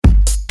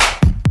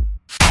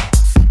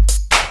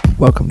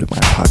Welcome to my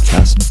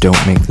podcast,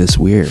 Don't Make This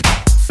Weird.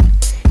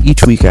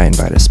 Each week I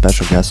invite a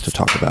special guest to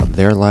talk about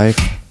their life,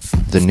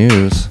 the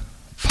news,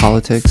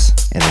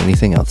 politics, and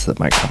anything else that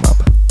might come up.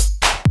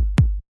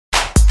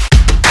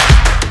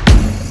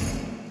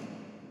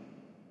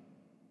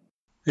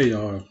 Hey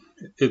y'all,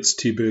 it's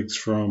T Biggs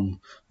from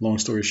Long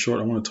Story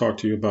Short. I want to talk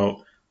to you about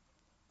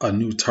a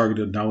new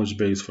targeted knowledge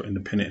base for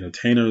independent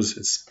entertainers,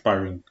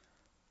 aspiring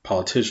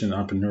politicians,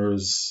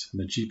 entrepreneurs in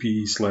the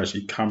GP/slash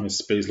e-commerce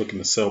space looking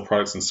to sell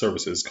products and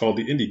services called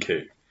the Indie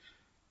Cave.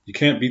 You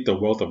can't beat the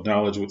wealth of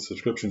knowledge with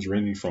subscriptions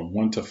ranging from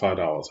 $1 to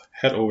 $5.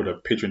 Head over to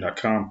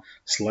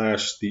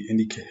patreon.com/the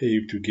Indie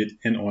Cave to get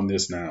in on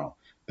this now.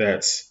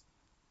 That's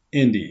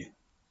Indie,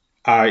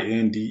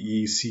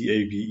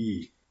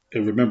 INDECAVE.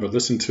 And remember,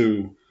 listen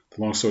to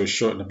the Long Story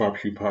Short and the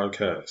Barbecue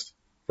podcast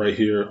right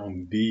here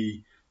on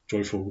the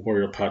Joyful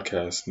Warrior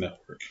Podcast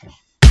Network.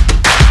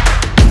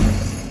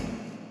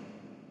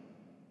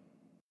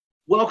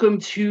 Welcome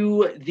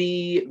to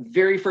the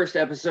very first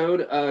episode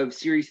of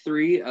Series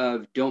 3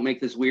 of Don't Make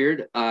This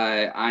Weird.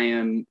 I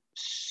am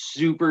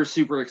super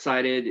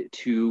excited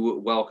to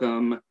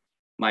welcome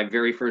my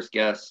very first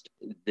guest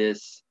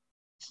this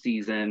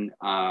season.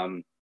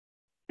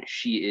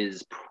 She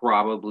is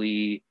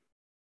probably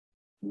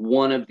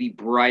one of the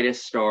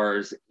brightest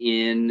stars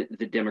in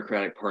the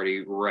Democratic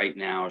Party right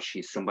now.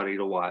 She's somebody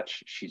to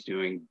watch. She's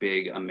doing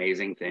big,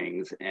 amazing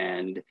things.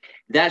 And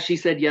that she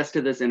said yes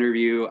to this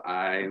interview,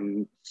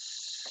 I'm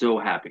so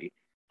happy.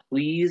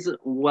 Please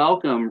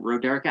welcome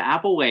Roderica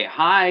Applewhite.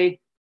 Hi.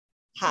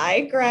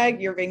 Hi, Greg.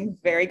 You're being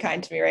very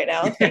kind to me right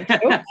now. Thank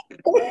you.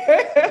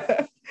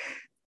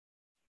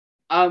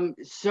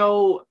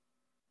 So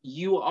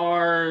you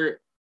are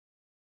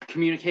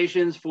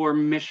communications for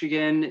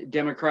Michigan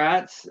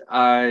Democrats.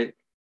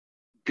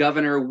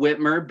 Governor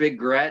Whitmer, Big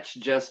Gretch,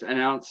 just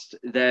announced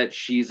that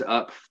she's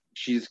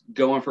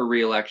going for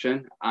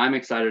re-election. I'm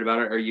excited about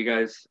it. Are you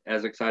guys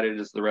as excited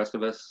as the rest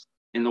of us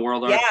in the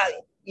world are?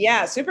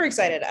 Yeah, super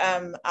excited.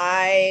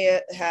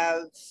 I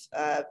have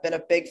been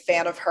a big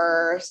fan of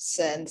her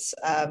since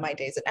my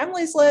days at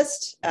Emily's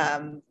List.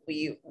 I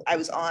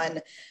was on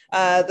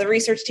the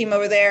research team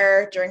over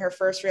there during her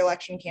first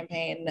election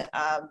campaign.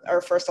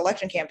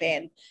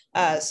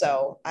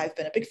 So I've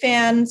been a big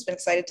fan. It's been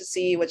excited to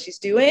see what she's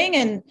doing.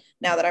 And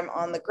now that I'm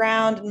on the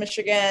ground in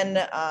Michigan,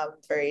 I'm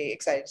very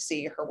excited to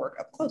see her work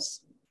up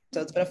close.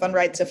 So it's been a fun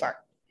ride so far.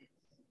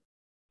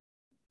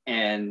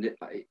 And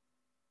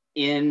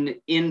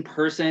in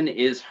person,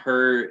 is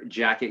her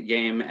jacket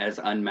game as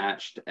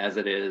unmatched as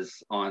it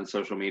is on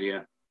social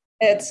media?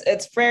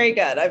 It's very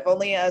good. I've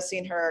only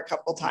seen her a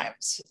couple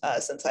times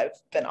since I've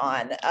been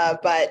on,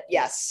 but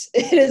yes,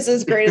 it is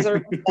as great as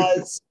everyone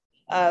does.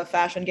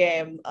 Fashion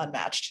game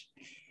unmatched.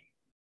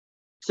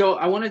 So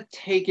I want to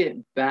take it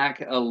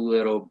back a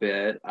little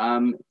bit.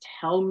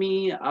 Tell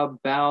me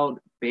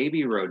about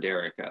baby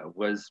Roderica.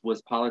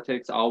 Was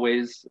politics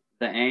always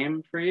the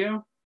aim for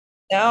you?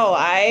 No,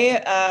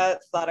 I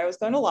thought I was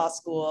going to law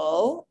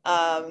school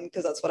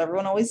because that's what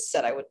everyone always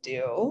said I would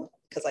do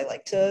because I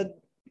like to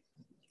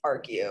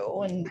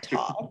argue and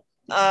talk.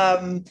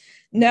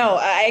 No,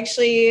 I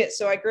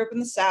grew up in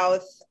the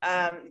South,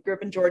 grew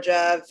up in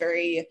Georgia,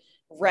 very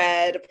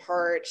red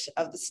part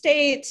of the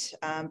state,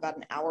 about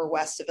an hour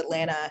west of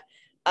Atlanta.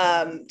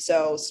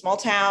 So small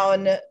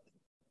town,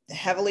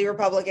 heavily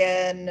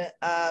Republican,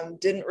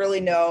 didn't really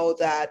know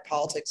that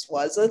politics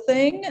was a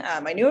thing.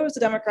 I knew I was a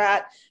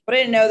Democrat, but I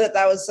didn't know that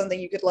was something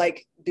you could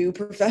do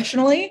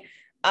professionally.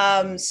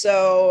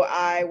 So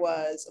I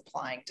was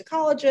applying to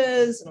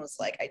colleges and was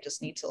like, I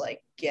just need to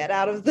get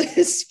out of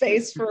this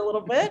space for a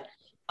little bit.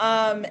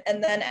 And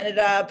then ended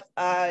up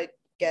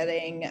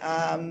getting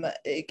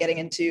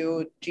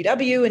into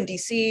GW in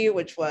DC,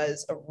 which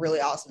was a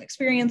really awesome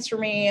experience for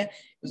me. It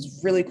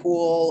was really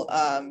cool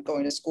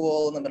going to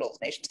school in the middle of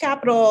the nation's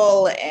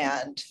capital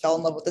and fell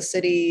in love with the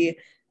city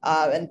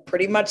and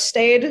pretty much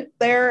stayed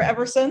there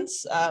ever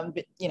since.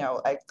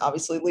 I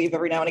obviously leave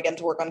every now and again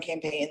to work on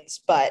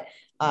campaigns, but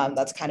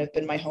that's kind of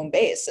been my home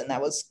base. And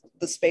that was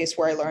the space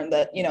where I learned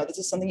that, this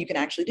is something you can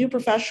actually do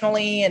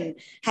professionally and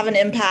have an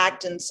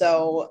impact. And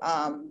so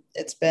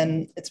it's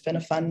been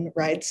a fun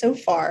ride so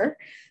far.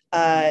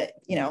 Now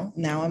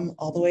I'm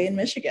all the way in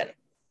Michigan,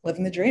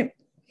 living the dream.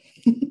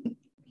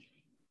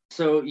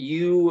 So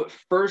you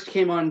first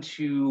came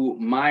onto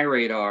my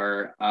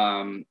radar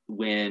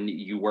when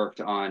you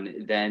worked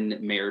on then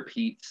Mayor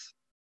Pete's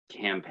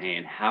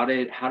campaign. How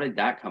did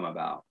that come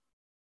about?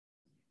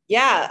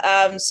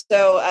 Yeah.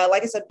 So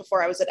like I said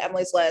before, I was at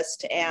Emily's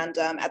List. And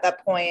at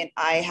that point,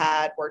 I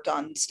had worked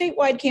on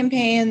statewide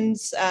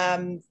campaigns,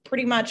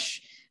 pretty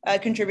much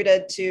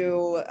contributed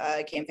to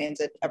campaigns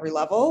at every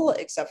level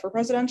except for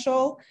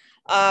presidential.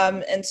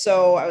 And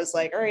so I was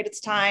like, all right, it's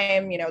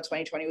time.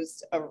 2020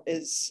 was a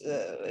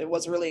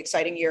really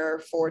exciting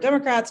year for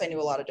Democrats. I knew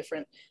a lot of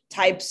different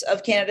types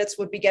of candidates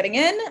would be getting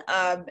in.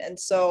 And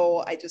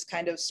so I just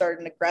kind of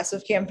started an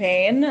aggressive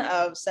campaign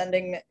of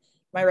sending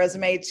my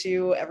resume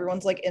to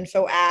everyone's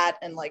info at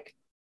and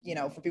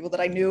for people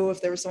that I knew,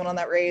 if there was someone on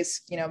that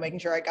race, making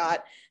sure I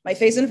got my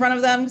face in front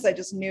of them, because I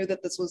just knew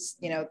that this was,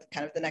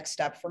 kind of the next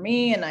step for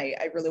me. And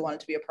I really wanted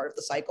to be a part of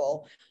the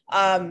cycle.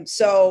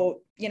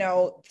 So,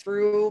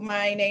 threw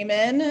my name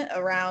in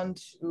around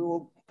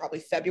probably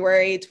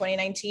February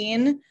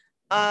 2019,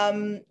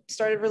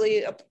 started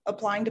really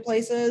applying to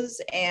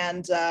places.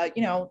 And, I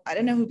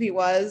didn't know who Pete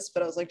was,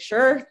 but I was like,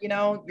 sure,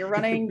 you're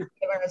running, get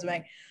my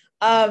resume.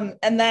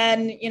 And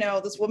then,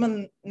 this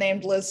woman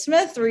named Liz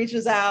Smith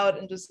reaches out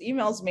and just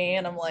emails me,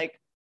 and I'm like,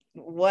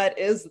 what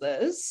is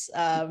this?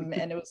 And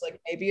it was like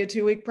maybe a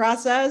 2-week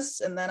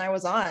process. And then I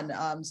was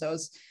on. So I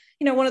was,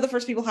 one of the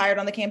first people hired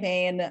on the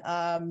campaign.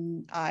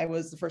 I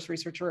was the first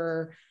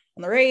researcher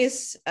on the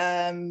race,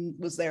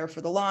 was there for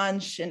the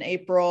launch in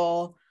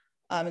April,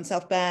 in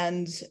South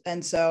Bend.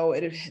 And so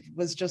it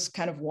was just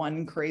kind of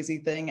one crazy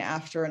thing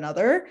after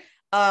another.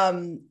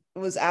 It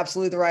was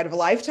absolutely the ride of a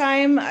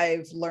lifetime.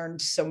 I've learned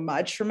so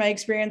much from my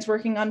experience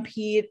working on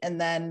Pete.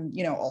 And then,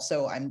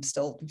 also I'm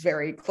still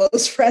very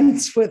close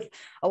friends with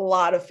a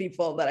lot of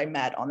people that I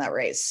met on that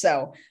race.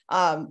 So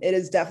it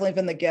has definitely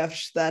been the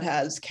gift that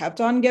has kept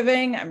on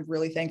giving. I'm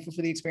really thankful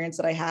for the experience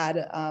that I had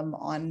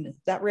on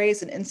that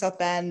race and in South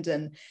Bend.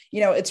 And,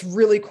 it's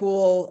really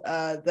cool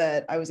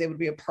that I was able to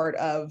be a part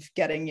of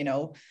getting,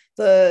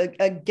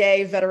 a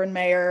gay veteran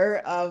mayor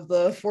of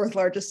the 4th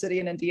largest city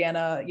in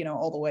Indiana,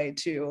 all the way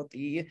to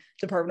the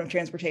Department of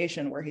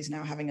Transportation, where he's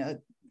now having a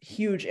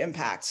huge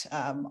impact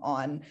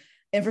on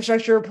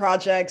infrastructure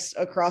projects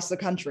across the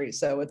country.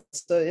 So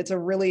it's a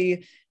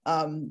really,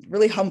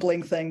 really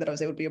humbling thing that I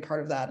was able to be a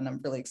part of that. And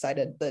I'm really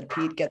excited that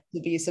Pete gets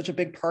to be such a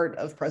big part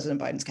of President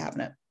Biden's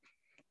cabinet.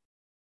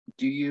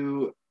 Do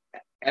you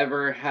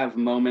ever have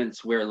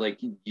moments where like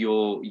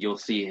you'll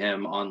see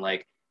him on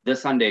like the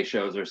Sunday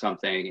shows or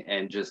something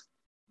and just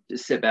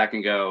sit back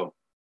and go,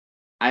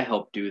 I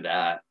helped do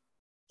that?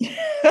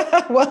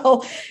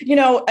 Well,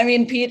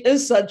 Pete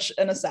is such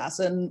an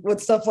assassin with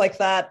stuff like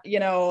that.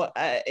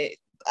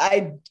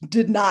 I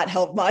did not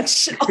help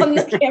much on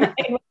the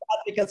campaign with that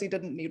because he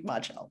didn't need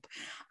much help.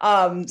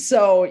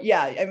 So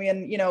yeah,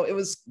 it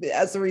was,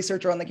 as the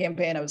researcher on the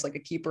campaign, I was like a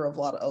keeper of a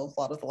lot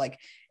of the like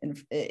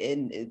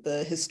in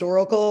the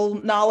historical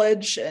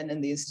knowledge and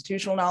in the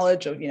institutional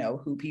knowledge of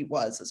who Pete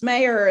was as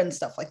mayor and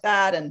stuff like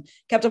that, and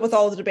kept up with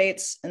all the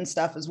debates and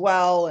stuff as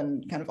well,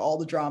 and kind of all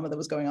the drama that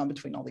was going on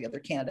between all the other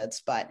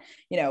candidates. But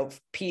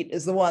Pete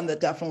is the one that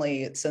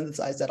definitely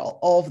synthesized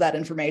all of that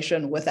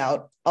information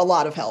without a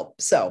lot of help.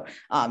 So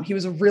he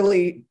was a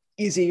really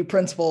easy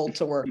principal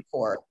to work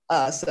for.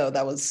 So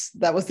that was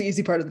the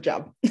easy part of the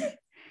job.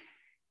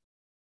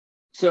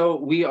 So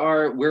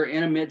we're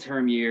in a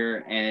midterm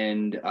year,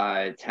 and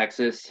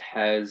Texas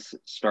has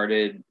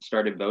started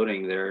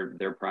voting.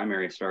 Their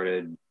primary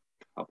started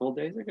a couple of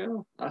days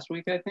ago, last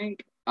week, I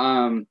think.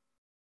 What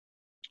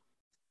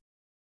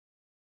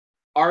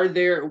are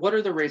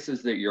the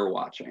races that you're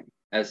watching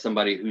as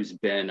somebody who's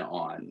been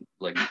on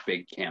like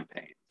big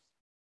campaigns?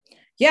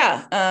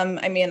 Yeah,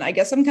 I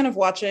guess I'm kind of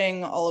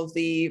watching all of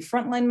the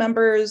frontline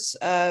members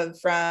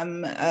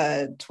from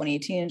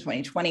 2018 and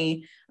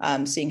 2020,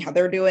 seeing how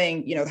they're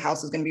doing. The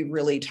House is going to be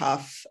really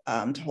tough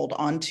to hold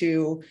on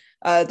to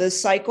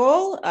this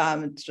cycle.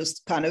 It's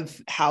just kind of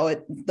how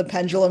the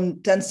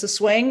pendulum tends to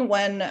swing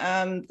when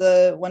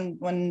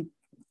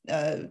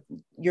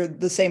you're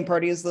the same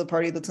party as the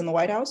party that's in the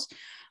White House.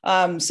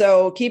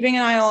 So keeping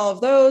an eye on all of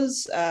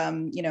those,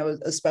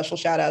 a special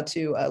shout out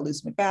to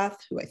Lucy McBath,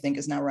 who I think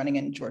is now running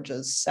in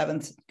Georgia's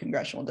 7th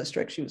congressional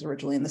district. She was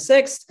originally in the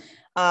 6th.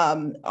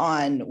 When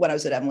I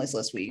was at Emily's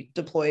List, we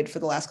deployed for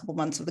the last couple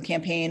months of the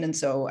campaign. And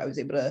so I was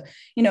able to,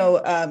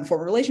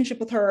 form a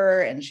relationship with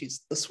her, and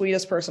she's the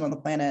sweetest person on the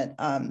planet.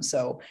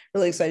 So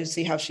really excited to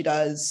see how she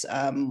does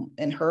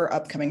in her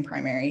upcoming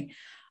primary.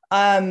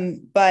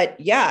 But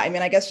yeah,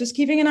 I guess just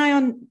keeping an eye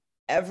on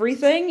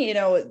everything,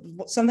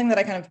 something that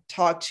I kind of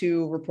talked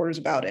to reporters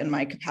about in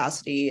my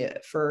capacity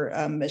for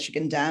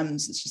Michigan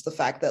Dems. It's just the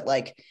fact that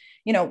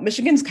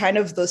Michigan's kind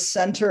of the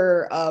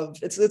center of,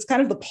 it's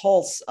kind of the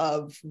pulse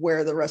of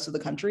where the rest of the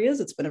country is.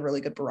 It's been a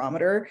really good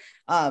barometer.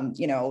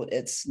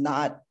 It's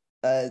not,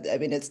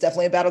 it's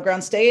definitely a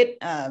battleground state.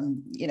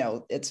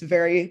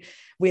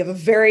 We have a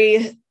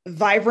very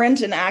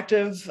vibrant and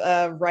active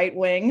right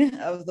wing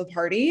of the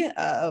party,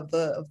 of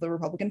the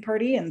Republican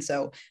Party. And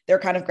so they're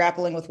kind of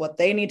grappling with what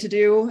they need to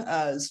do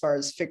as far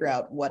as figure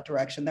out what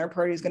direction their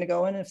party is going to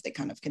go in, if they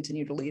kind of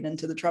continue to lean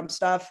into the Trump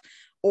stuff,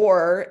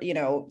 or,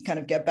 kind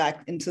of get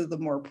back into the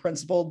more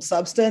principled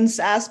substance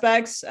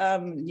aspects,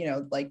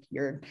 like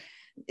your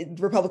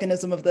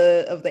Republicanism of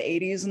the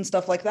 80s and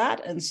stuff like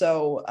that. And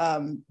so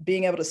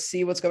being able to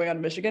see what's going on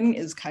in Michigan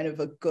is kind of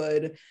a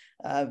good,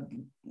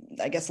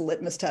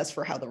 litmus test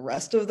for how the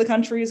rest of the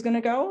country is going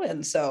to go.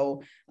 And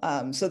so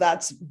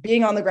that's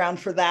being on the ground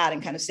for that,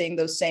 and kind of seeing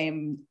those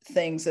same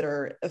things that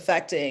are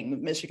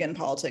affecting Michigan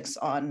politics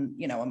on,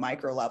 a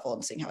micro level,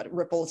 and seeing how it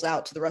ripples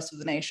out to the rest of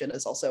the nation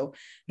has also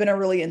been a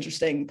really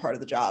interesting part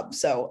of the job.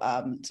 So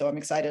I'm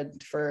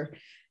excited for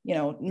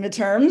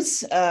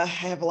midterms. I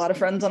have a lot of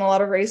friends on a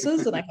lot of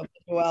races, and I hope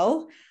they do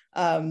well.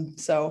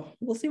 So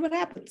we'll see what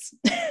happens.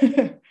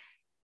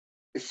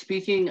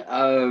 Speaking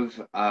of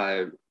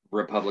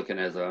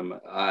republicanism,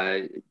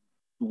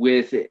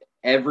 with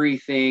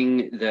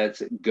everything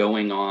that's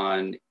going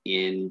on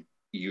in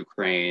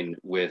Ukraine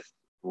with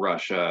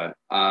Russia,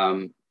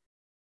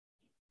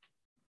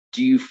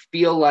 do you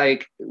feel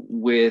like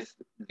with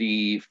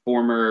the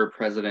former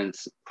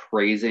president's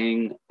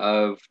praising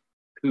of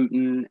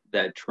Putin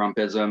that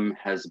Trumpism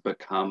has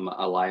become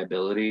a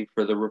liability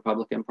for the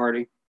Republican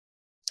Party?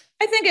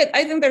 I think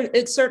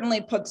it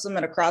certainly puts them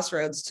at a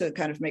crossroads to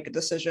kind of make a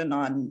decision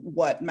on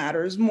what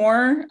matters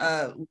more,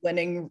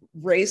 winning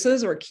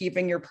races or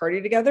keeping your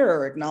party together,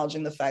 or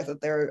acknowledging the fact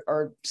that there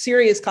are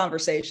serious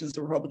conversations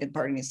the Republican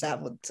Party needs to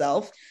have with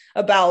itself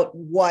about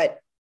what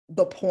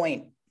the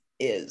point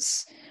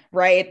is,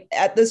 right?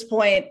 At this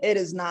point, it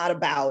is not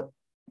about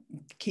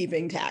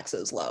keeping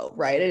taxes low,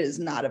 right? It is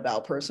not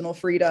about personal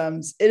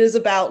freedoms. It is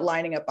about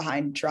lining up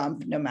behind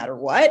Trump no matter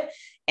what.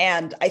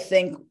 And I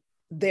think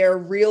they're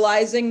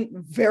realizing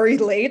very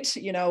late,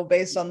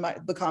 based on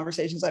the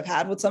conversations I've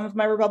had with some of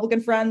my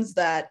Republican friends,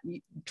 that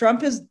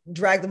Trump has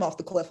dragged them off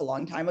the cliff a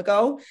long time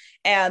ago.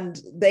 And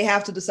they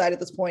have to decide at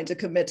this point to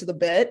commit to the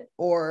bit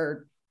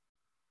or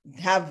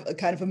have a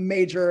kind of a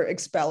major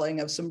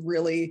expelling of some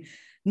really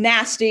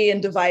nasty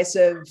and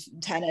divisive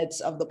tenets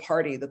of the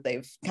party that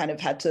they've kind of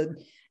had to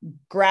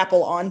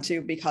grapple onto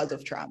because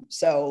of Trump.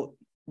 So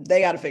they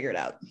got to figure it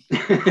out.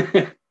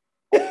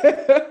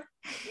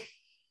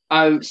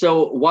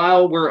 So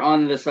while we're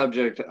on the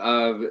subject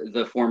of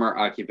the former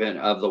occupant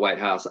of the White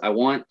House, I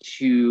want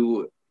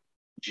to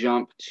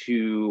jump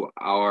to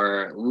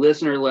our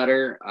listener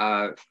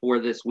letter for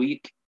this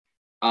week.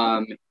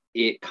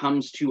 It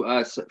comes to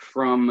us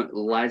from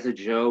Liza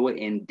Joe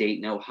in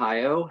Dayton,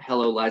 Ohio.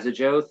 Hello, Liza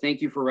Joe.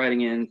 Thank you for writing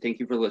in. Thank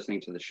you for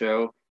listening to the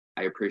show.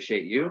 I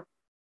appreciate you.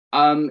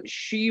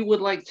 She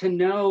would like to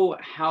know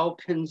how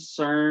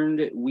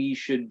concerned we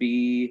should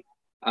be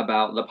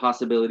about the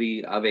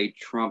possibility of a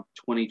Trump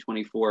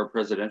 2024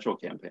 presidential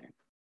campaign.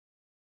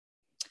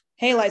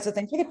 Hey, Liza,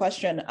 thanks for the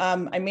question.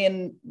 I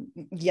mean,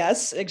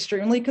 yes,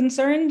 extremely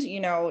concerned.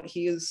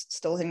 He's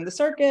still hitting the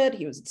circuit.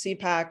 He was at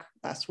CPAC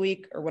last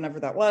week or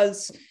whenever that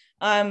was.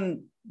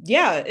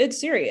 Yeah,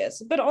 it's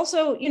serious. But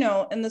also,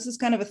 and this is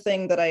kind of a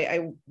thing that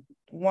I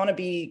want to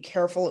be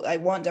careful. I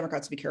want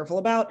Democrats to be careful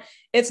about.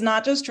 It's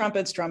not just Trump,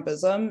 it's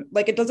Trumpism.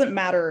 Like, it doesn't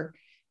matter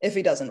if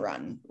he doesn't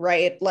run,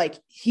 right? Like,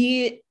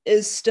 he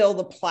is still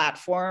the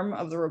platform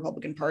of the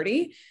Republican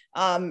Party.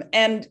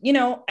 And,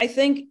 I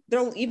think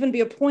there'll even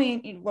be a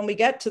point when we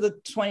get to the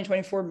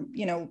 2024,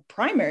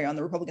 primary on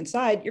the Republican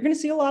side, you're going to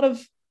see a lot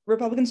of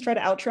Republicans try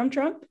to out-Trump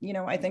Trump.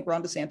 I think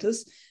Ron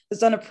DeSantis has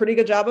done a pretty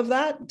good job of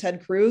that.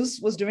 Ted Cruz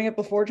was doing it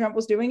before Trump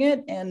was doing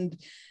it. And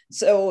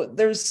so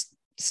there's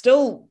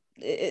still,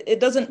 it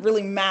doesn't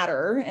really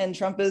matter. And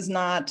Trump is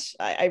not,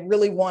 I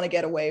really want to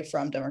get away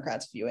from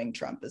Democrats viewing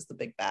Trump as the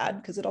big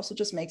bad, because it also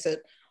just makes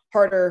it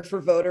harder for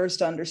voters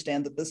to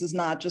understand that this is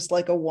not just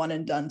like a one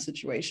and done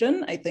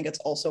situation. I think it's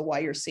also why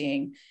you're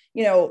seeing,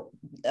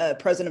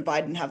 President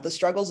Biden have the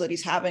struggles that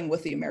he's having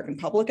with the American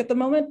public at the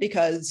moment,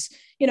 because,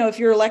 if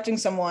you're electing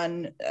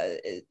someone,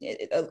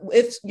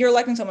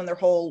 their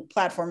whole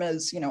platform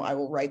is, I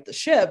will right the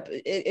ship,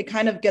 it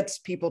kind of gets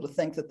people to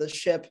think that the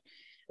ship,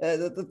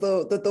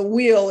 that the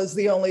wheel is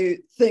the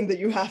only thing that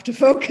you have to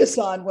focus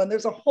on, when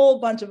there's a whole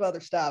bunch of other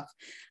stuff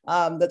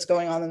that's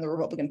going on in the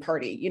Republican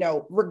Party.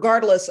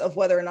 Regardless of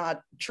whether or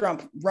not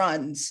Trump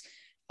runs,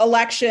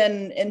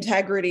 election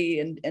integrity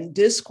and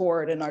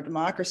discord in our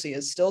democracy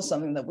is still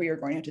something that we are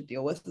going to have to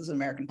deal with as an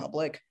American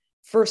public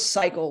for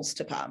cycles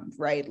to come,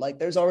 right? Like,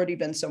 there's already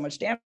been so much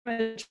damage.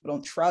 People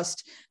don't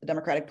trust the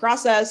democratic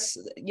process,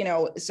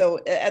 so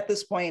at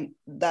this point,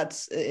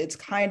 it's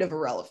kind of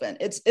irrelevant.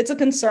 It's a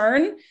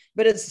concern,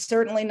 but it's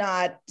certainly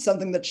not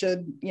something that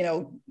should,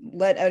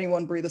 let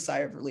anyone breathe a sigh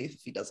of relief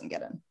if he doesn't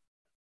get in.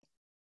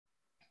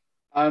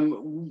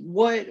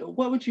 What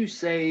would you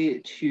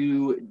say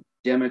to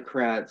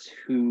Democrats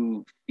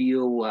who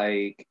feel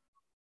like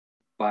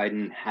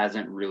Biden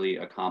hasn't really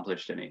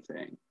accomplished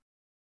anything?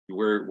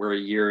 We're a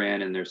year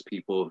in, and there's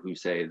people who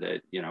say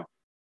that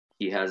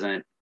he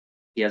hasn't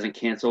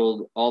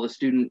canceled all the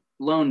student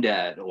loan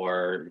debt,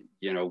 or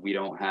we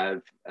don't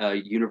have a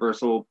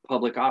universal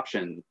public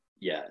option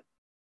yet.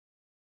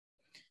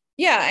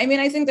 Yeah, I mean,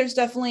 I think there's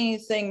definitely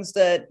things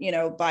that,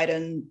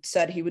 Biden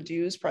said he would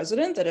do as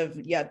president that have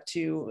yet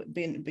to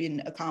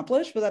been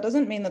accomplished, but that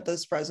doesn't mean that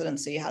this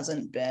presidency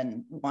hasn't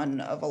been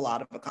one of a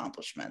lot of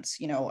accomplishments.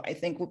 I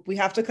think we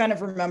have to kind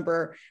of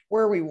remember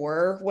where we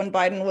were when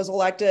Biden was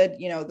elected.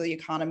 The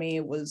economy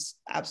was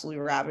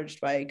absolutely ravaged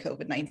by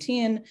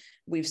COVID-19.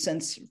 We've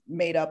since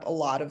made up a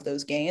lot of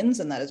those gains,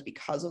 and that is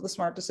because of the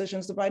smart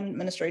decisions the Biden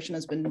administration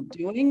has been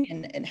doing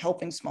and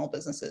helping small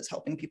businesses,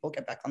 helping people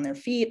get back on their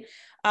feet.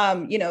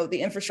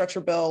 The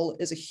infrastructure bill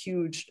is a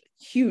huge,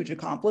 huge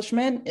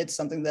accomplishment. It's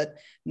something that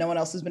no one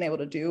else has been able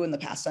to do in the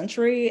past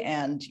century.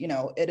 And,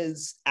 it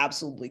is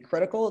absolutely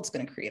critical. It's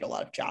going to create a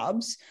lot of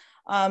jobs.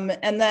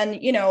 And then,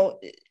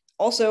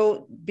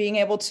 also being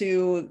able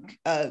to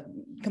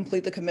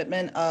complete the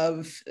commitment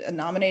of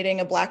nominating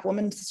a Black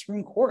woman to the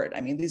Supreme Court.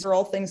 I mean, these are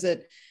all things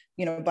that,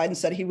 you know, Biden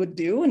said he would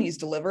do and he's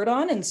delivered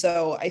on. And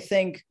so I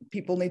think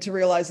people need to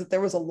realize that there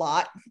was a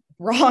lot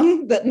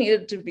wrong that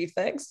needed to be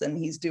fixed. And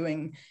he's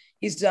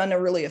done a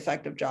really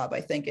effective job, I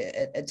think,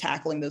 at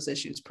tackling those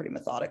issues pretty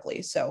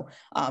methodically. So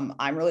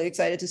I'm really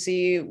excited to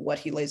see what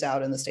he lays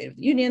out in the State of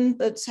the Union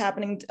that's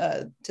happening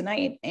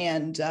tonight.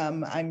 And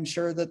I'm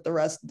sure that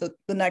the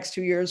next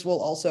 2 years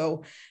will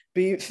also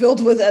be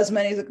filled with as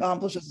many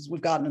accomplishments as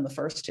we've gotten in the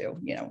first two.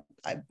 You know,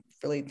 I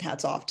really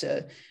hats off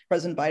to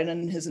President Biden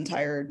and his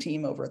entire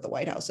team over at the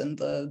White House and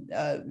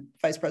the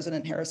Vice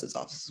President Harris's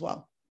office as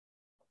well.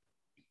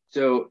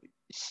 So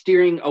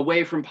steering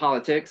away from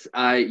politics,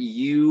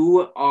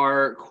 you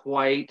are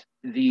quite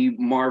the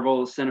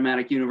Marvel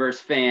Cinematic Universe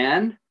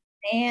fan.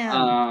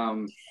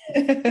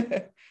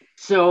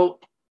 So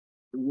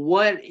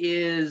what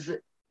is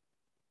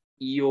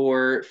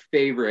your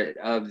favorite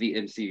of the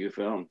MCU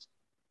films?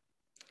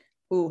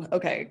 Ooh,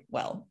 okay.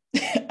 Well,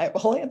 I have a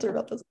whole answer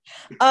about this.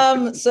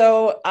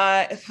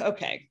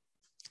 Okay.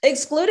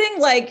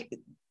 Excluding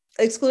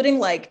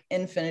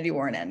Infinity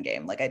War and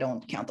Endgame, like I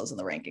don't count those in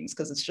the rankings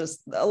because it's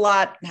just a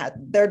lot.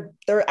 They're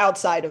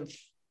outside of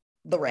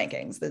the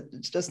rankings.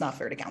 It's just not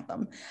fair to count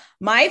them.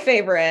 My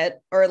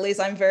favorite, or at least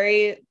I'm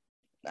very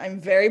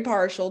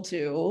partial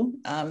to,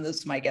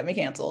 this might get me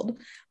canceled,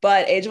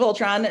 but Age of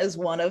Ultron is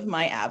one of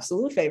my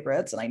absolute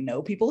favorites, and I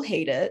know people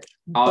hate it,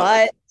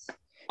 but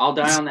I'll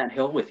die on that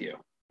hill with you.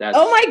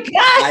 Oh my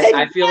God.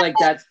 I feel like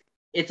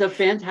it's a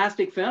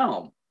fantastic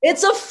film.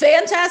 It's a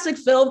fantastic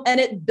film, and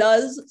it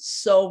does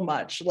so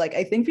much. Like,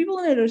 I think people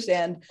don't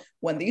understand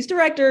when these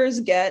directors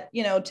get,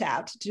 you know,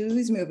 tapped to do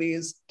these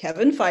movies,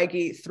 Kevin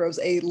Feige throws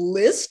a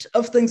list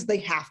of things they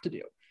have to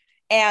do.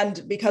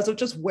 And because of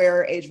just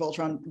where Age of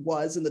Ultron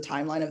was in the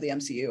timeline of the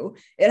MCU,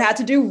 it had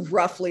to do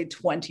roughly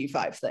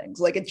 25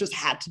 things. Like, it just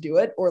had to do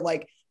it, or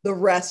like the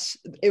rest,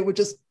 it would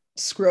just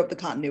screw up the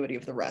continuity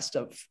of the rest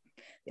of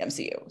the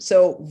MCU.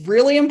 So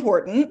really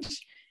important.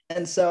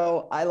 And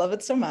so I love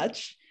it so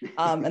much.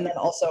 And then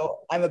also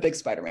I'm a big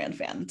Spider-Man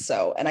fan.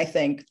 So, and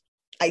I'm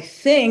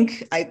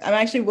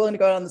actually willing to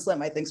go out on this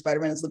limb. I think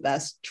Spider-Man is the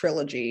best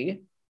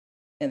trilogy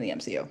in the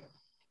MCU.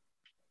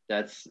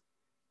 That's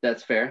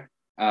fair.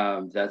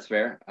 That's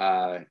fair.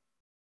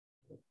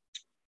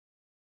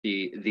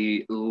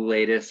 The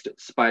latest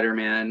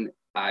Spider-Man,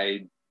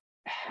 I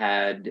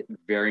had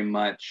very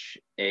much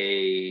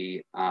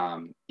a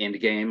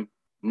Endgame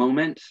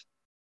moment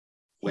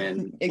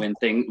when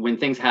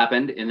things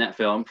happened in that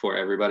film. For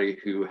everybody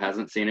who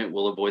hasn't seen it,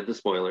 we'll avoid the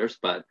spoilers,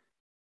 but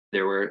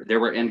there were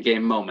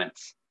Endgame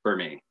moments for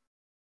me.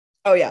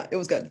 Oh yeah, it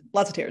was good.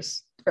 Lots of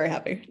tears. Very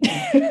happy.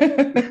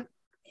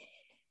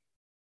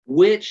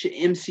 Which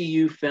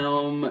MCU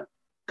film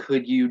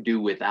could you do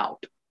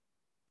without?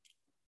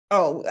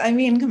 Oh, I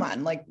mean, come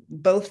on, like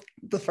both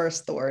the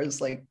first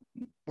Thors, like,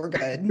 were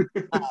good.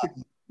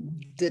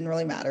 Didn't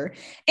really matter.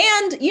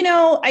 And, you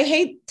know, I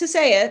hate to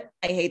say it,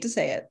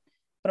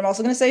 but I'm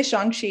also going to say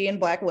Shang-Chi and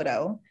Black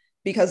Widow,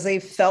 because they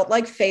felt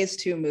like phase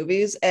 2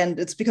 movies, and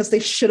it's because they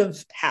should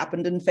have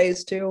happened in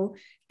phase 2.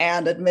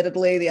 And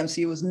admittedly, the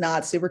MCU was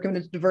not super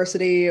committed to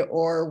diversity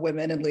or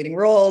women in leading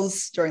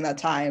roles during that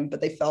time, but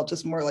they felt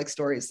just more like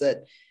stories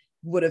that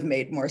would have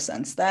made more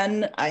sense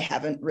then. I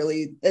haven't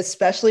really,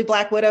 especially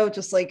Black Widow,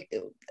 just like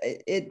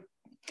it.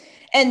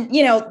 And,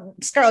 you know,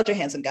 Scarlett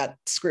Johansson got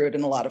screwed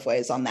in a lot of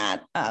ways on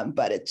that,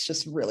 but it's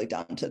just really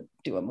dumb to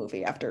do a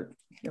movie after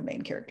your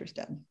main character's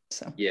dead.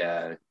 So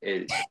yeah,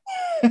 it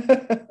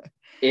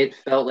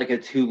felt like a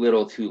too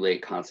little, too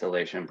late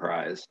consolation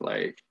prize.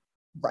 Like,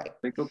 right.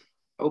 Like,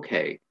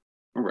 okay,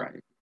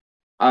 right.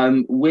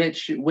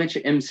 Which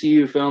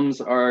MCU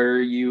films are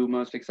you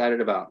most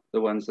excited about?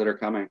 The ones that are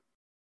coming.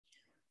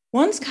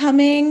 One's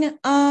coming.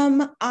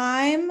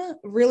 I'm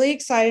really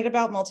excited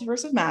about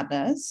Multiverse of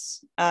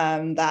Madness.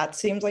 That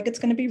seems like it's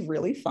going to be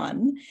really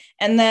fun.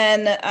 And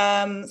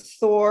then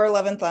Thor,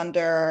 Love and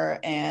Thunder,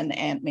 and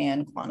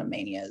Ant-Man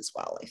Quantumania as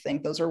well. I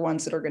think those are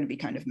ones that are going to be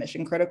kind of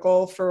mission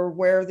critical for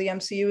where the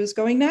MCU is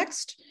going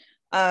next.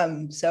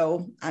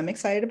 So I'm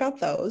excited about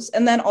those.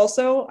 And then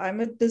also I'm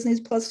a Disney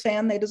Plus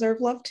fan. They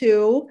deserve love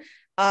too.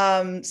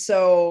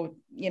 So,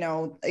 you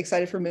know,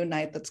 excited for Moon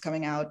Knight that's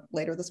coming out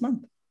later this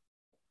month.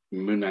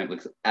 Moon Knight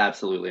looks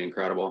absolutely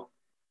incredible.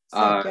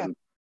 Yeah.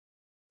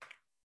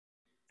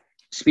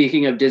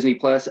 Speaking of Disney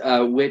Plus,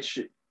 which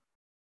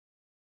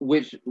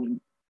what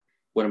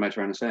am I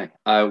trying to say?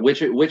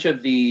 Which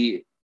of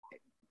the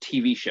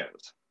TV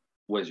shows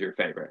was your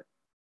favorite?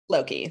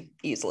 Loki,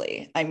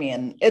 easily. I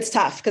mean, it's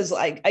tough because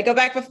I go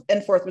back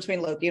and forth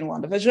between Loki and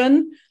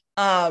WandaVision,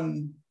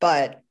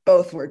 but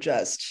both were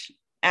just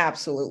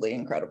absolutely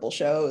incredible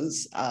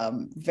shows.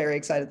 Very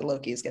excited that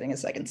Loki is getting a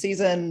second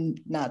season.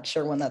 Not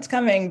sure when that's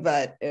coming,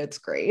 but it's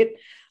great.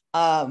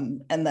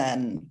 And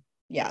then,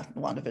 yeah,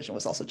 WandaVision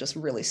was also just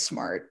really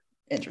smart,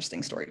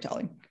 interesting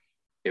storytelling.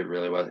 It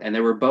really was. And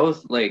they were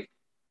both like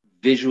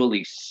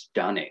visually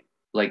stunning.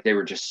 Like they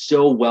were just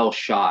so well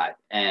shot.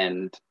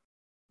 And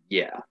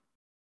yeah.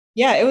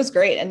 Yeah, it was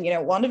great. And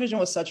WandaVision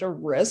was such a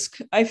risk,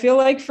 I feel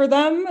like, for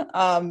them.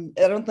 I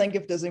don't think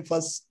if Disney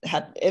Plus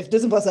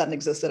hadn't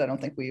existed, I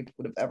don't think we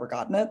would have ever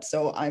gotten it.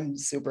 So I'm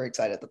super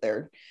excited that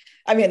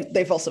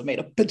they've also made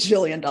a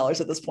bajillion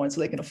dollars at this point,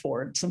 so they can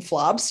afford some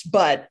flops,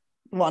 but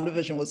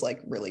WandaVision was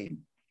like really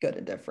good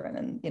and different.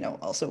 And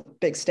also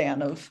big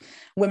stan of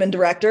women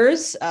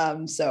directors.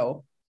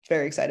 So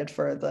very excited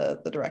for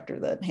the director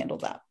that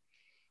handled that.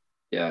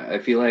 Yeah, I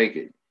feel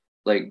like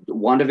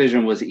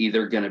WandaVision was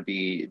either going to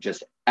be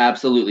just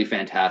absolutely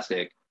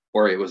fantastic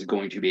or it was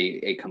going to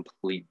be a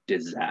complete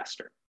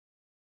disaster.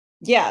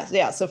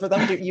 Yeah. So for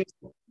them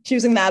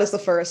choosing that as the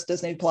first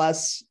Disney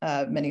Plus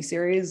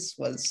miniseries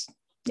was,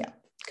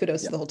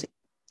 kudos to the whole team.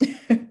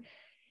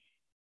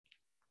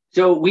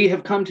 So we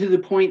have come to the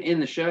point in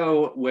the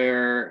show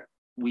where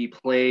we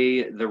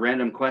play the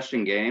random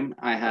question game.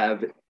 I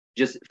have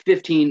just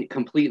 15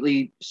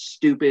 completely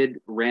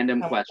stupid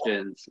random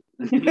questions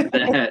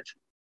that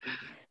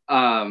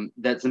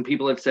some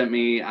people have sent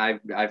me.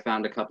 I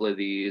found a couple of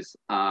these.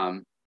 So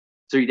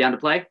are you down to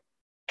play?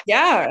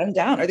 Yeah, I'm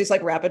down. Are these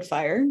like rapid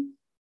fire?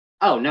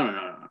 Oh,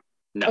 no.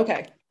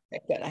 Okay,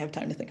 good. I have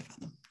time to think about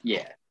them.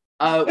 Yeah.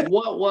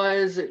 What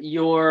was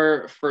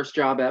your first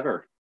job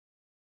ever?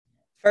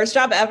 First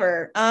job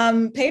ever.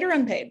 Paid or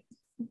unpaid?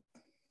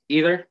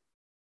 Either.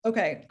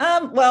 Okay.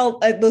 Well,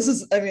 this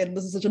is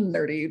such a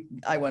nerdy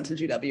I went to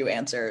GW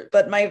answer,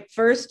 but my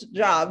first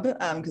job,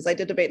 because I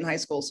did debate in high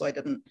school, so I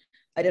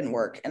didn't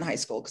work in high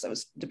school because I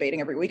was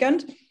debating every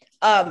weekend.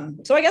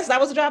 So I guess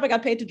that was a job I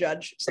got paid to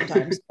judge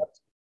sometimes.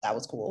 That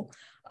was cool.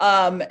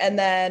 And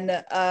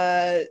then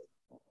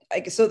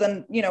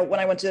when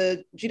I went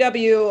to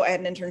GW, I had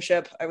an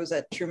internship. I was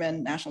at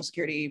Truman National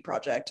Security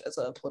Project as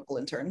a political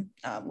intern,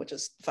 which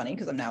is funny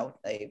because I'm now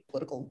a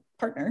political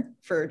partner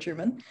for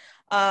Truman.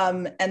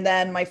 And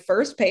then my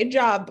first paid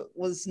job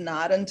was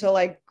not until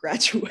I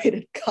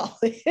graduated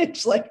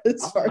college, like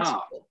as far as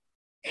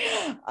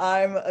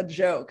I'm a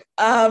joke.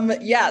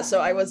 So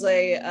I was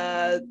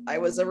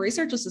a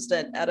research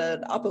assistant at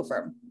an Oppo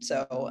firm.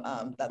 So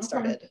that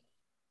started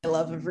my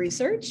love of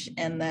research,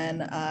 and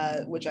then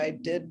which I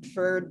did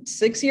for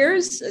 6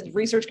 years,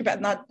 research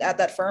not at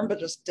that firm, but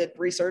just did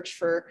research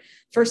for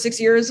 6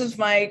 years of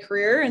my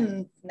career,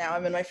 and now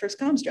I'm in my first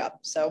comms job.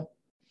 So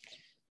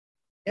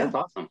yeah. That's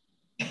awesome.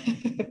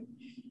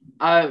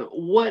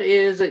 What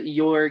is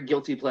your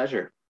guilty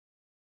pleasure?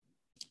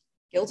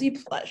 Guilty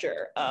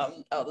pleasure.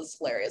 This is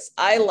hilarious.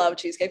 I love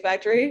Cheesecake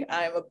Factory.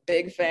 I'm a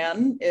big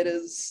fan. It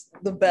is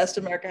the best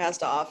America has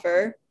to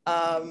offer.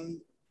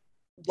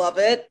 Love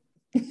it.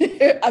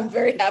 I'm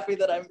very happy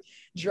that I'm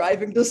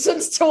driving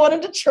distance to one in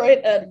Detroit,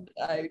 and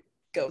I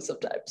go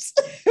sometimes.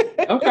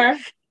 Okay.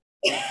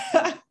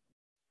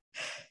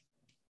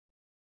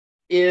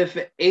 If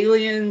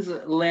aliens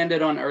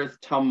landed on Earth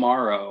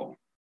tomorrow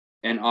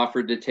and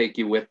offered to take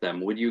you with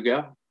them, would you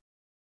go?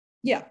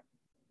 Yeah.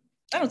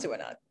 I don't see why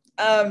not.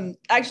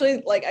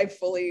 Actually, like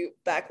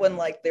back when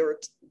like they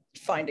were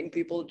finding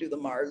people to do the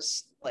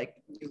Mars, like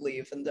you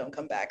leave and don't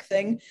come back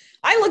thing,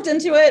 I looked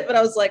into it, but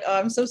I was like, oh,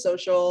 I'm so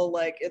social.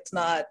 Like it's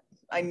not,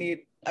 I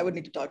would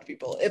need to talk to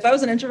people. If I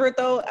was an introvert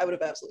though, I would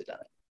have absolutely done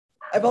it.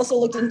 I've also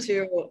looked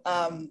into,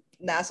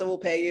 NASA will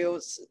pay you,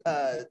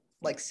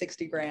 like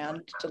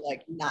 $60,000 to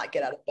like not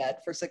get out of bed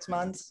for 6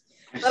 months.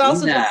 But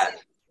also, but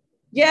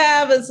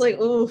it's like,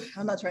 ooh,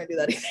 I'm not trying to do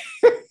that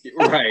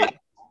either. Right.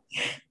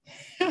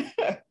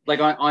 Like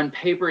on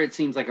paper, it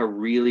seems like a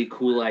really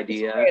cool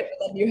idea. Right,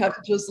 but then you have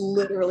to just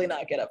literally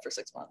not get up for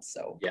 6 months.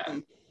 So yeah,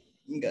 I'm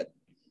good.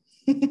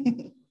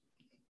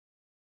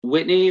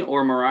 Whitney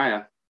or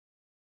Mariah?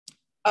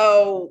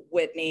 Oh,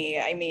 Whitney.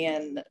 I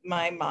mean,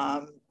 my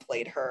mom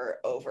played her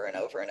over and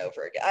over and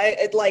over again.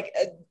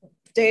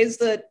 Days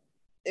that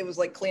it was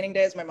like cleaning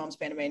days. My mom's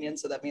Panamanian,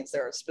 so that means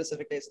there are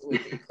specific days of the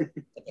week,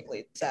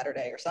 typically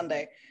Saturday or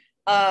Sunday.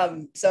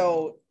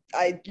 So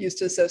I used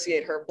to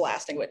associate her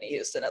blasting Whitney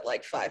Houston at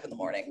like 5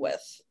 a.m.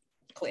 with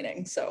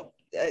cleaning. So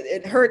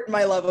it hurt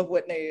my love of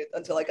Whitney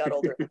until I got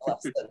older and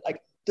realized that I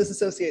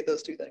disassociate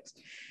those two things.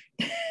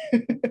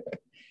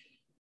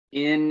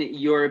 In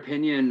your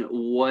opinion,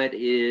 what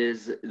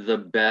is the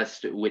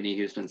best Whitney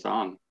Houston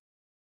song?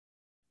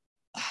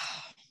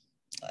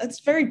 It's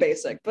very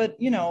basic, but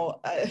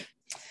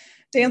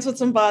Dance with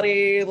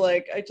Somebody,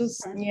 like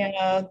it's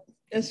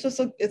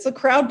a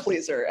crowd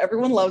pleaser.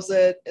 Everyone loves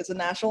it. It's a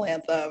national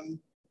anthem.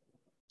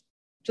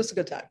 Just a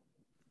good time.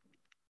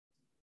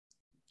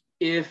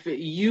 If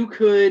you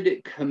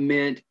could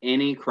commit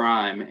any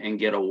crime and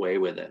get away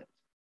with it,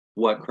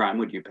 what crime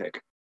would you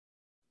pick?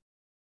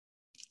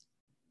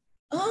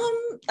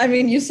 I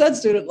mean, you said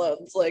student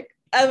loans. Like,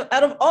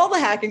 out of all the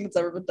hacking that's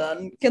ever been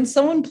done, can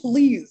someone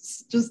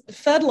please just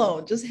Fed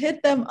loan, just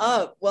hit them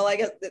up? Well, I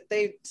guess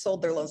they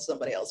sold their loans to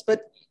somebody else,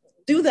 but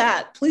do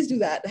that. Please do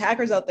that. The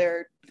hackers out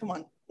there, come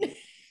on.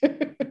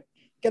 Get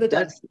it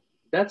done.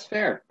 That's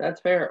fair. That's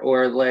fair.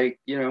 Or like,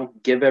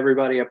 give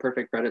everybody a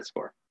perfect credit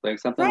score. Like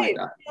something like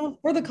that.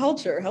 For the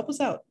culture. Help us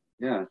out.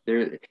 Yeah.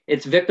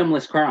 It's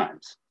victimless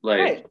crimes.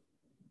 Like,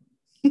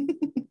 right.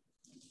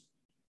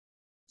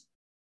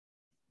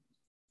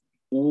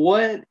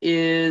 What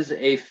is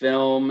a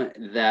film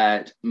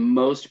that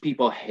most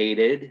people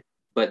hated,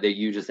 but that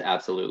you just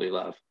absolutely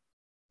love?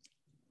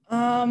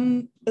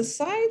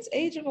 Besides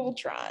Age of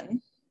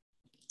Ultron,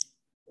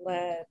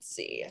 let's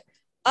see.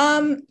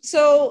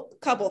 So a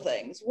couple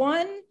things.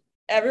 One,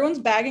 everyone's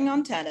bagging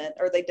on Tenet,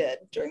 or they did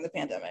during the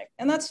pandemic,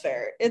 and that's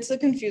fair. It's a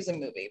confusing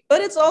movie, but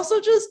it's also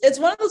just, it's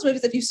one of those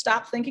movies, if you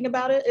stop thinking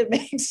about it, it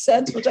makes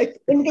sense, which I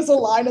think is a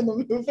line in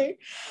the movie.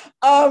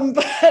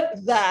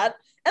 But that,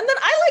 and then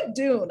I like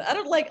Dune. I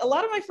don't like, a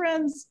lot of my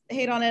friends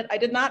hate on it. I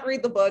did not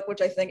read the book,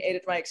 which I think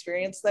aided my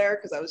experience there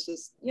because I was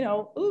just,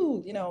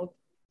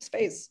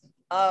 space.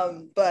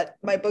 But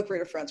my book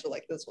reader friends were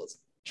like, this was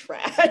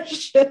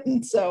trash.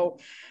 And so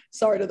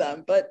sorry to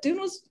them. But Dune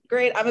was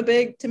great. I'm a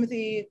big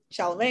Timothée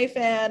Chalamet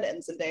fan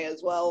and Zendaya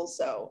as well.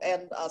 So,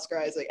 and Oscar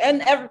Isaac.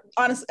 And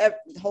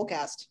the whole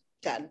cast,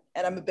 10.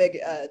 And I'm a big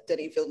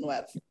Denis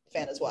Villeneuve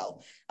fan as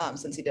well,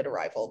 since he did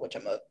Arrival, which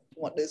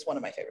is one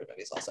of my favorite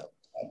movies also.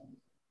 So,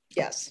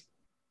 yes.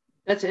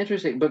 That's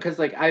interesting because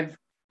like I've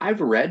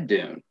read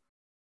Dune,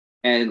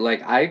 and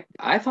like I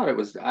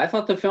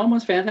thought the film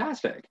was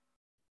fantastic.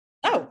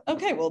 Oh,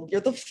 okay. Well, you're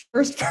the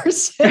first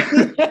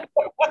person.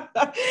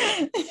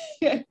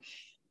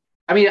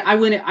 I mean, I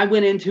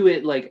went into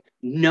it like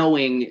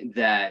knowing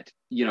that,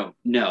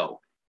 no,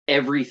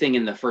 everything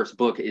in the first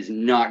book is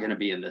not going to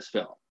be in this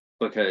film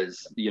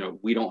because,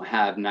 we don't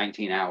have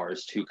 19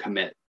 hours to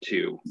commit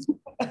to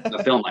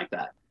a film like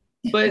that.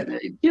 But,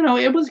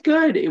 it was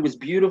good. It was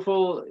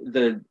beautiful.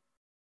 The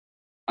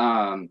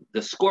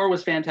score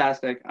was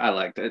fantastic. I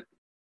liked it.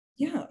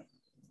 Yeah.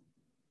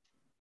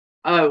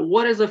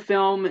 What is a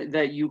film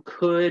that you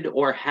could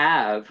or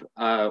have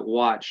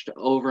watched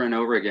over and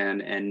over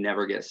again and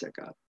never get sick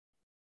of?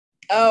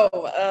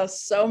 Oh,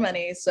 so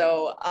many.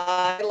 So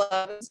I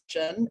love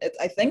Inception.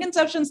 I think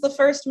Inception's the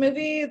first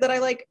movie that I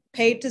like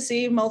paid to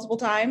see multiple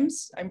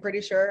times. I'm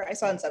pretty sure I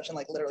saw Inception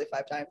like literally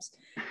 5 times.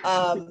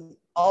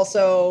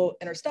 Also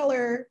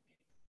Interstellar,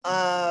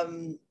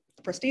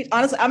 Prestige.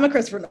 Honestly, I'm a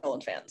Christopher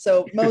Nolan fan.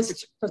 So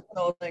most Christopher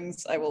Nolan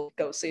things I will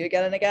go see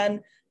again and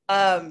again.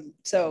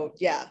 So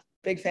yeah,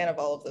 big fan of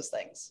all of those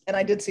things. And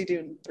I did see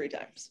Dune 3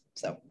 times.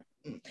 So,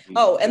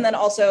 oh, and then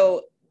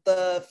also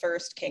the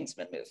first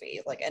Kingsman movie.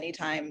 Like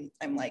anytime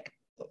I'm like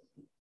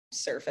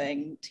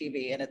surfing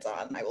TV and it's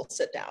on, I will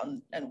sit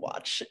down and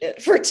watch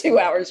it for 2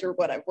 hours or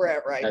whatever,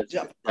 wherever I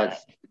jump.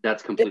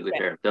 That's completely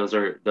fair. Those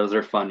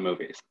are fun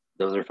movies.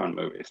 Those are fun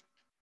movies.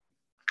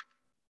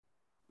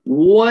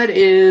 What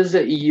is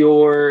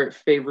your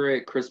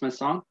favorite Christmas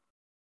song?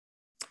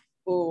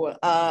 Ooh,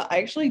 I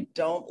actually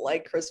don't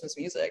like Christmas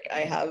music.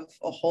 I have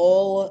a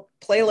whole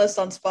playlist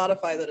on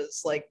Spotify that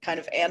is like kind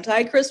of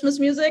anti-Christmas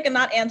music, and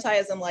not anti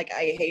as in like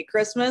I hate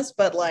Christmas,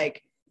 but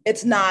like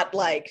it's not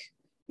like,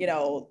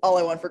 All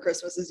I Want for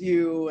Christmas Is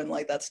You and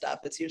like that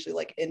stuff. It's usually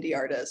like indie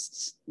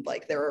artists,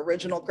 like their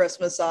original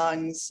Christmas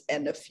songs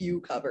and a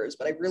few covers,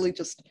 but I really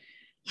just,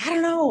 I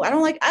don't know. I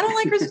don't like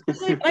Christmas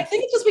music. And I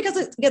think it's just because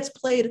it gets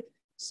played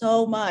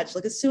so much.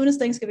 Like as soon as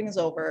Thanksgiving is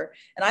over,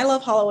 and I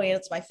love Halloween.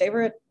 It's my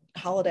favorite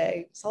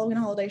holiday. It's Halloween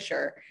holiday,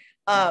 sure.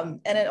 And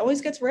it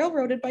always gets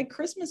railroaded by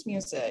Christmas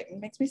music. It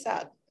makes me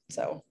sad.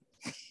 So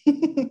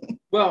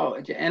well,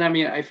 and I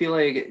mean, I feel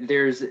like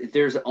there's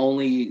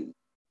only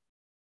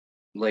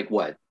like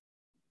what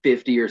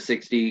 50 or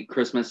 60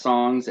 Christmas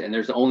songs, and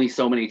there's only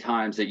so many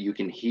times that you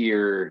can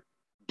hear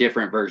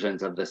different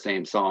versions of the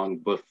same song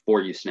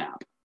before you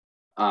snap.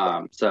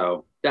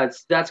 So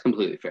that's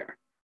completely fair.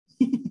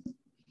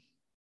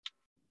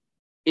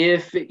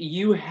 If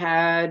you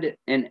had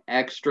an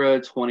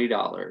extra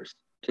 $20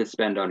 to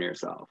spend on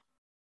yourself,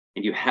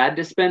 and you had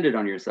to spend it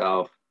on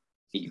yourself,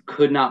 and you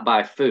could not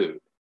buy food,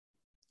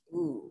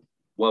 ooh,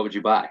 what would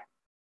you buy?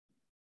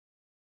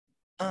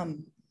 I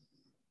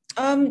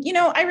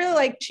really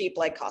like cheap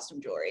like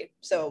costume jewelry,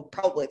 so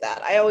probably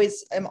that.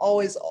 I'm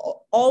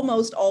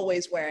almost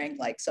always wearing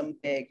like some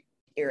big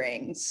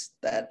earrings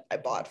that I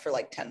bought for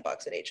like $10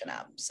 at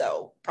H&M.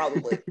 So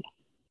probably.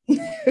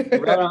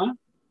 Right on.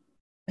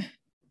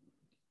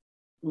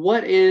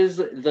 What is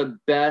the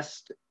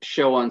best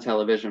show on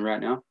television right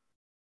now?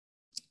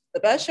 The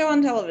best show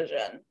on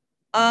television.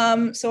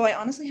 So I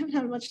honestly haven't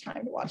had much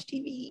time to watch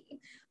TV.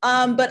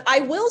 But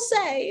I will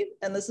say,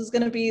 and this is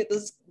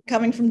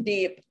coming from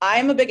deep,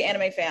 I'm a big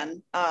anime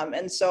fan.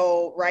 And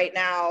so right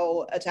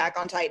now, Attack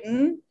on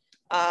Titan,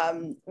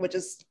 which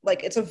is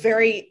like,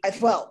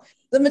 the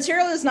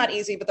material is not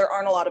easy, but there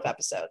aren't a lot of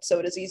episodes. So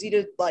it is easy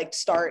to like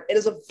start. It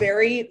is a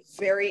very,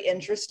 very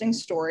interesting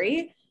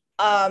story.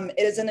 It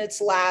is in its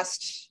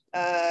last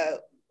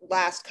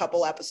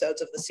couple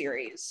episodes of the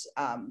series,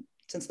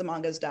 since the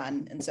manga is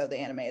done, and so the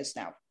anime is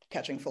now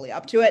catching fully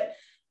up to it.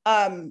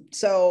 And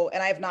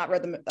I have not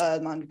read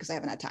the manga because I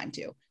haven't had time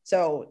to.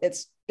 So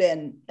it's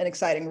been an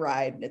exciting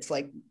ride. It's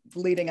like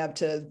leading up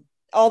to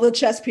all the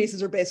chess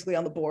pieces are basically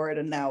on the board,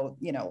 and now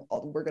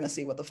we're going to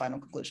see what the final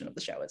conclusion of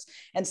the show is.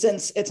 And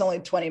since it's only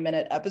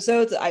 20-minute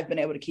episodes, I've been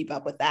able to keep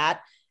up with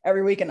that.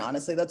 every week. And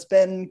honestly, that's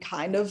been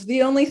kind of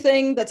the only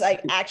thing that's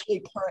like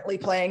actually currently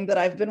playing that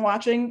I've been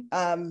watching.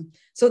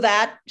 So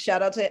that,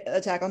 shout out to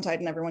Attack on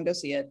Titan, everyone go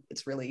see it.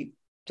 It's really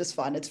just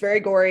fun. It's very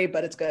gory,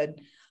 but it's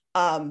good.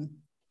 And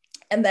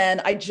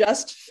then I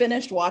just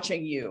finished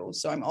watching You,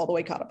 so I'm all the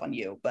way caught up on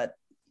You, but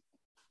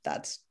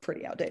that's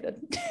pretty outdated.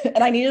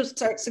 And I need to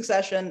start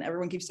Succession.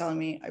 Everyone keeps telling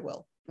me I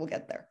will. We'll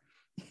get there.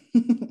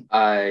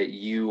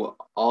 You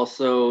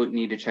also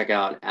need to check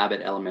out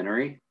Abbott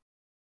Elementary.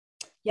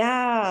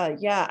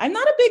 Yeah. I'm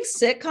not a big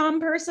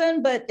sitcom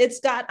person, but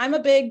I'm a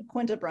big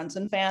Quinta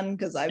Brunson fan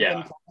because I've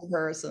been following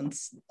her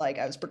since like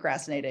I was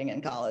procrastinating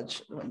in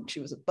college when she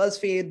was at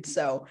BuzzFeed.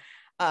 So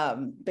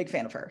big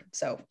fan of her.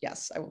 So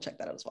yes, I will check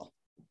that out as well.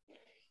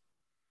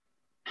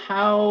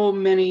 How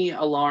many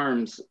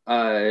alarms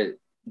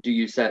do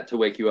you set to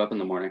wake you up in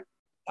the morning?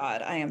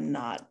 God, I am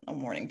not a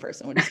morning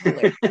person, which is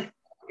hilarious.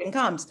 In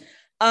comms.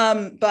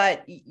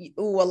 But a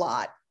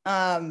lot.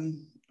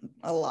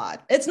 A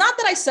lot. It's not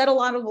that I set a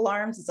lot of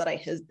alarms, it's that I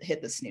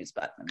hit the snooze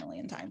button a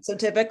million times. So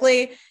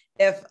typically,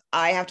 if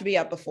I have to be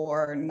up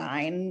before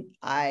 9,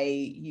 I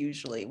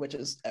usually, which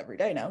is every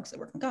day now because I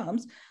work in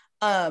comms,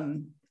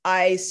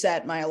 I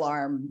set my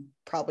alarm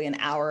probably an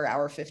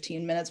hour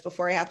 15 minutes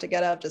before I have to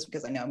get up, just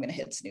because I know I'm going to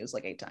hit snooze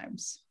like 8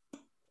 times.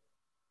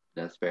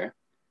 That's fair.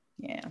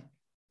 Yeah.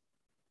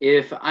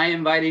 If I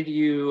invited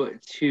you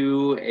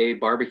to a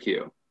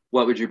barbecue,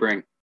 what would you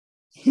bring?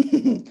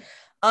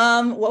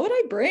 What would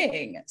I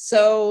bring?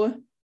 So,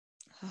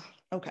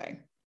 okay.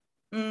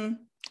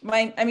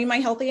 My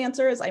healthy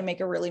answer is I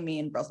make a really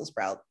mean Brussels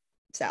sprout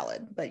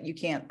salad, but you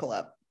can't pull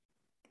up.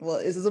 Well,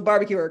 this is a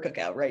barbecue or a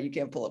cookout, right? You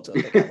can't pull up to a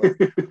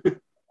cookout.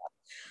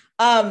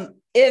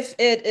 If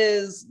it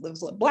is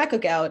Black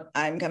Cookout,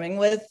 I'm coming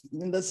with,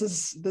 this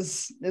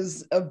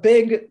is a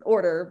big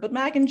order, but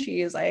mac and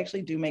cheese. I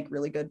actually do make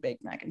really good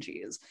baked mac and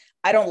cheese.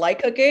 I don't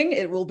like cooking.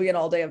 It will be an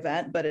all-day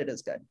event, but it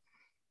is good.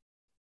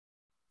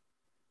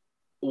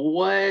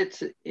 What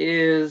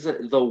is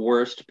the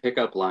worst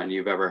pickup line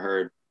you've ever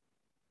heard?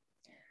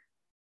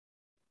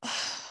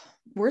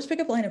 Worst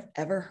pickup line I've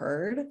ever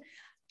heard?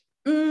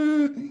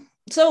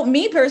 So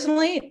me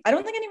personally, I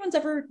don't think anyone's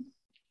ever,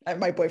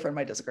 my boyfriend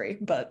might disagree,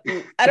 but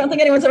I don't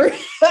think anyone's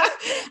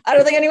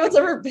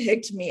ever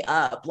picked me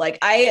up. Like,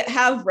 I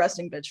have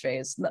resting bitch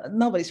face.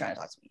 Nobody's trying to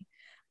talk to me.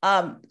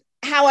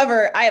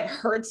 However, I have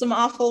heard some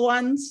awful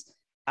ones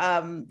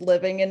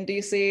living in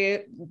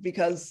DC,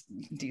 because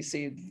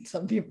DC,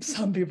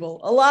 some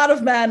people, a lot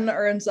of men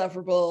are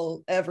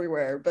insufferable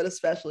everywhere, but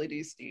especially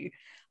DC.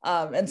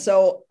 And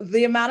so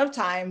the amount of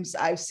times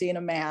I've seen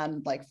a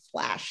man like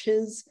flash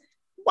his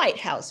White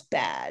House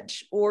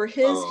badge or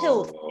his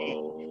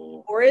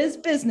Hill or his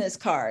business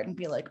card and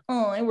be like,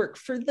 oh, I work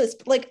for this.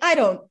 Like,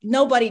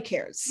 nobody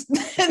cares.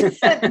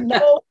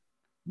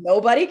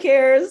 Nobody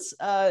cares.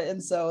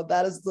 And so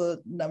that is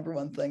the number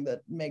one thing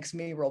that makes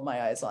me roll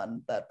my eyes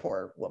on that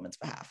poor woman's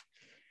behalf.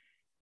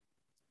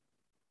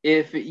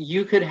 If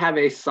you could have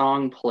a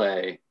song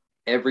play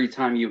every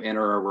time you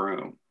enter a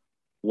room,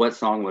 what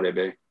song would it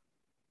be?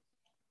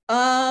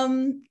 I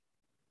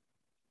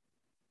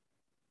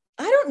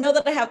don't know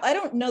that I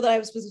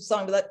have a specific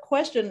song, but that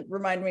question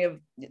reminded me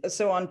of,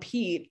 so on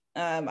Pete,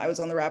 I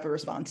was on the rapid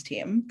response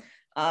team.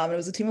 It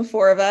was a team of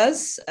 4 of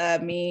us,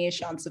 me,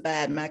 Sean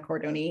Sabat, Matt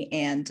Cordoni,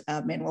 and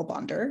Manuel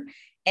Bonder.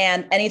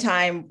 And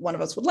anytime one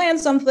of us would land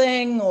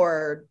something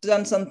or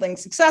done something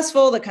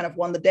successful that kind of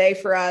won the day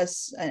for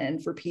us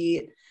and for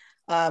Pete,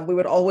 we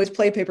would always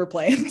play Paper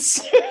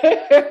Planes.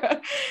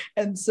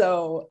 And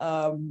so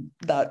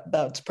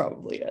that's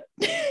probably it.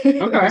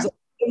 Okay.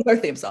 It was our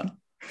theme song.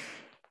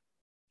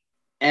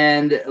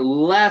 And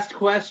last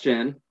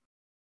question,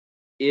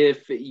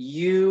 if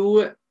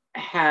you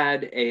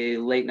had a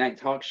late night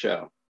talk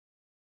show,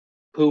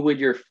 who would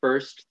your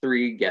first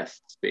 3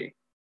 guests be?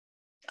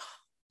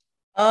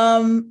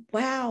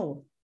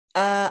 Wow.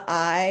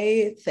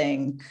 I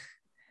think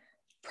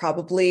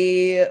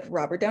probably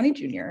Robert Downey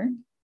Jr.,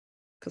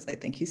 because I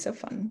think he's so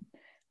fun.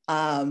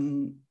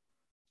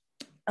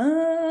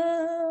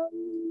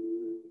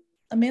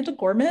 Amanda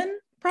Gorman,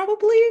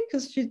 probably,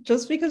 because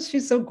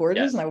she's so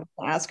gorgeous, and I would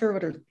ask her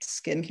what her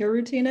skincare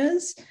routine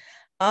is.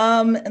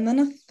 And then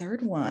a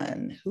third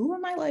one. Who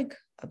am I like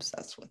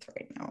obsessed with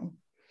right now?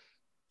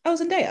 Oh,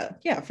 Zendaya.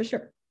 Yeah, for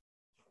sure.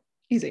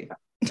 Easy.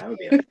 That would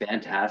be a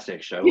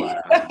fantastic show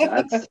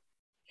lineup.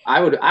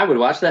 I would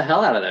watch the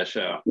hell out of that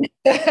show.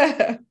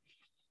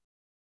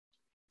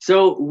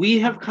 So we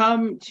have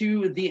come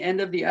to the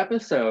end of the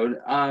episode.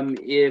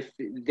 If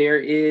there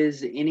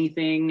is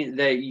anything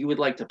that you would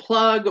like to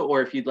plug,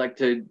 or if you'd like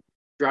to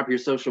drop your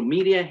social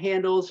media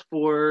handles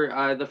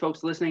for the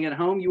folks listening at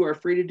home, you are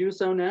free to do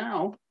so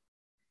now.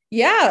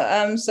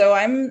 So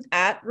I'm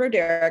at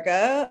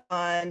Roderica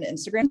on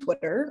Instagram,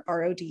 Twitter,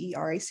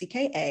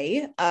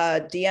 RODERACKA.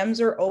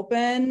 DMs are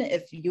open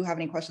if you have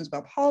any questions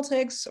about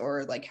politics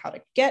or like how to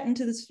get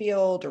into this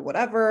field or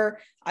whatever.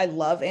 I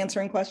love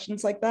answering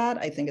questions like that.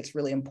 I think it's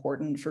really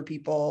important for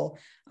people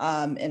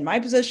in my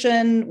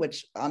position,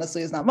 which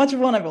honestly is not much of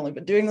one. I've only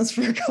been doing this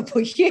for a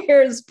couple of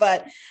years,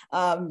 but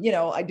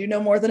I do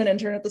know more than an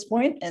intern at this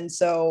point. And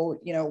so,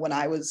 when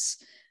I was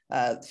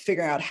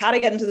figuring out how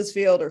to get into this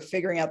field or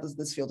figuring out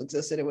this field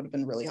existed, it would have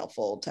been really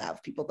helpful to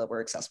have people that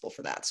were accessible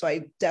for that. So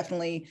I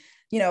definitely,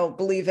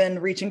 believe in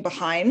reaching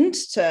behind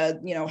to,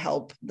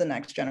 help the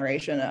next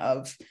generation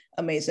of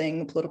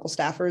amazing political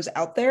staffers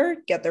out there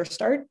get their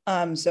start.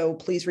 So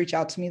please reach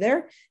out to me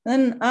there.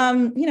 And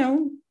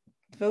then,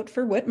 vote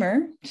for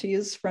Whitmer. She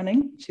is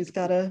running. We've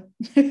got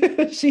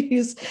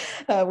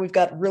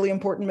really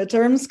important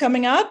midterms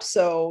coming up.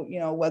 So,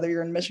 whether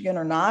you're in Michigan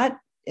or not,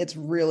 it's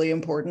really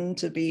important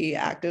to be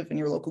active in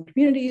your local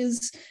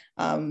communities.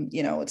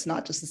 It's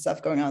not just the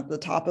stuff going on at the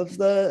top of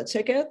the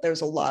ticket. There's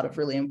a lot of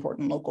really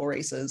important local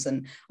races.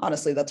 And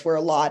honestly, that's where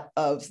a lot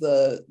of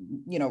the,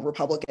 the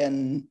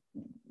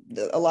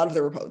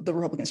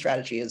Republican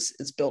strategy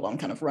is built on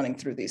kind of running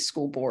through these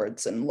school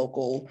boards and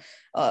local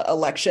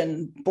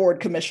election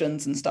board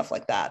commissions and stuff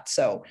like that.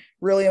 So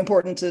really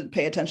important to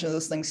pay attention to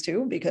those things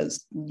too,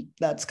 because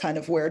that's kind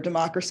of where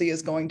democracy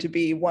is going to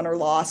be won or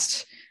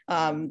lost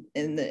in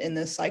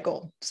this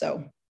cycle.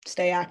 So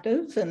stay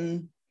active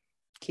and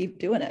keep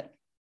doing it.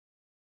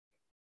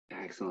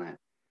 Excellent.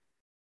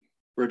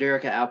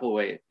 Roderica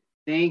Applewhite,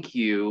 thank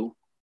you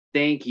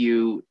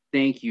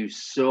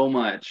so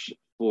much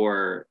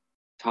for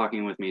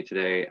talking with me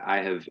today. I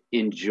have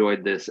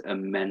enjoyed this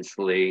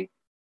immensely.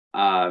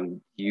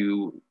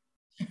 You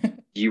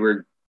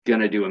were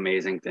gonna do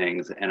amazing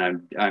things,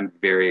 and I'm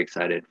very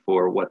excited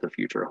for what the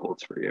future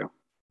holds for you.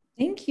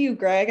 Thank you,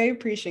 Greg. I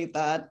appreciate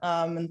that.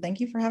 And thank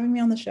you for having me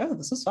on the show.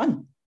 This was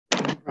fun.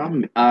 No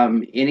problem.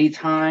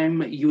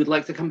 Anytime you would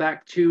like to come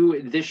back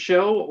to this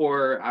show,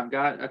 or I've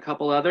got a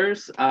couple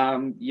others,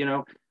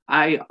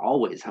 I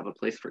always have a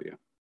place for you.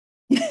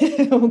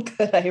 Oh,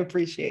 good. I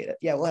appreciate it.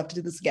 Yeah, we'll have to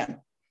do this again.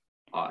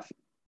 Awesome.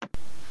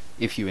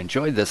 If you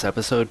enjoyed this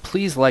episode,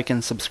 please like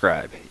and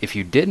subscribe. If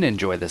you didn't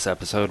enjoy this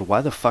episode,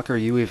 why the fuck are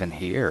you even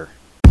here?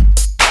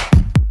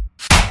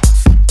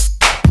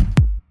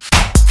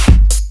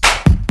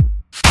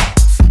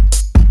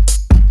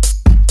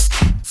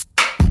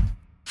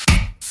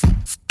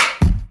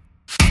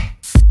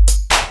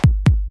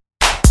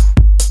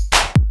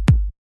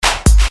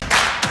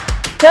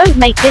 Don't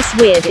Make This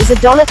Weird is a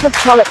Dollop of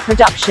Trollop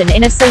production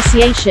in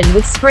association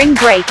with Spring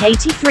Break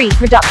 83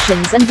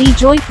 Productions and the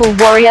Joyful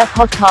Warrior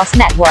Podcast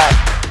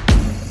Network.